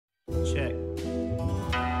Check.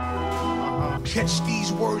 Catch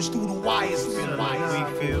these words through the wires. Feeling like we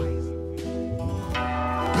feel.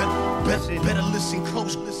 Better listen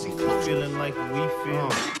close, listen close. Feeling like we feel.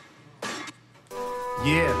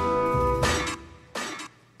 Yeah.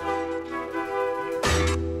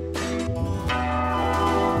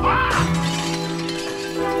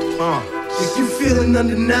 If you feeling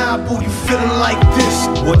undeniable, you feeling like this.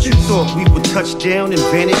 What you thought we would touch down and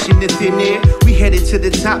vanish in the thin air? We headed to the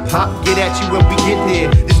top, hop, get at you when we get there.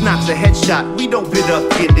 This knocks a headshot, we don't bid up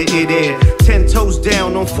in the air. 10 toes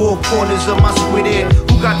down on 4 corners of my squid air.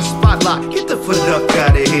 Who got the spotlight? Get the foot up,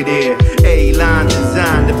 gotta hit air. A-line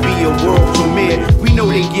designed to be a world premiere. We know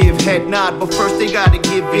they give head nod, but first they gotta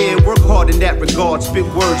give air. Work hard in that regard, spit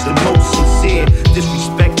words the most sincere.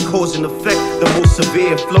 Disrespect, cause and effect, the most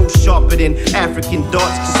severe. Flow sharper than African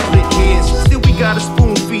darts to split hairs. Still we gotta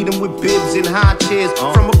spoon feed them with bibs and high chairs.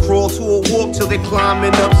 From a crawl to a walk till they're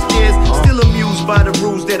climbing upstairs. Still amused by the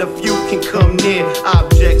rules that a few can come near.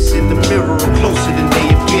 Objects in the mirror are closer than they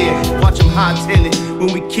appear. Watch them hightail it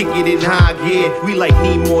when we kick it in high gear. We like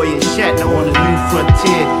Nimoy and Shatner on a new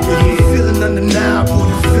frontier. If you feeling undeniable,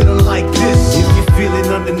 you feeling like this. If you're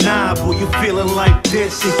feeling undeniable, you're feeling like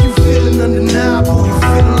this. If you feeling undeniable, you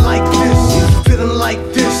feeling like this. You feeling like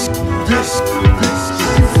this, this.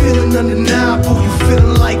 If you feeling undeniable, you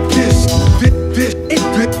feeling like this. This.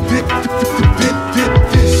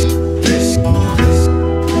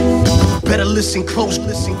 Better listen close,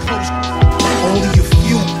 listen close. Only a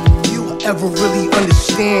few ever really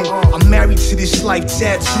understand. I'm married to this life,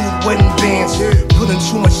 tattooed wedding bands. Putting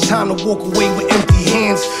too much time to walk away with empty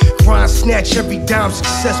hands. Grind, snatch every dime,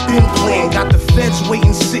 success been planned. Got the feds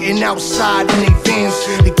waiting, sitting outside in their vans.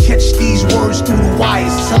 To catch these words through the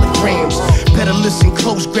wires, telegrams. Better listen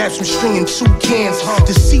close, grab some string and 2 cans.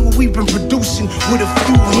 To see what we've been producing with a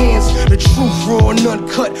few hands. The truth raw and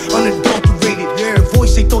uncut, unadulterated. The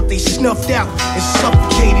voice they thought they snuffed out and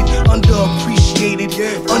suffocated. Underappreciated,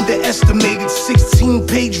 underestimated.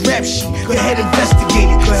 16-page rap sheet, go ahead investigate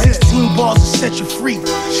it. 16 bars to set you free,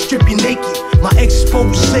 strip you naked. My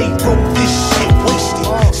expose wrote this shit wasted.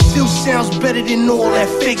 Still sounds better than all that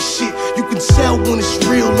fake shit. You can tell when it's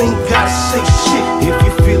real, ain't gotta say shit. If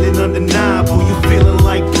you're feeling undeniable, you're feeling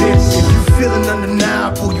like this. If you feeling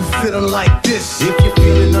undeniable, you feeling like this.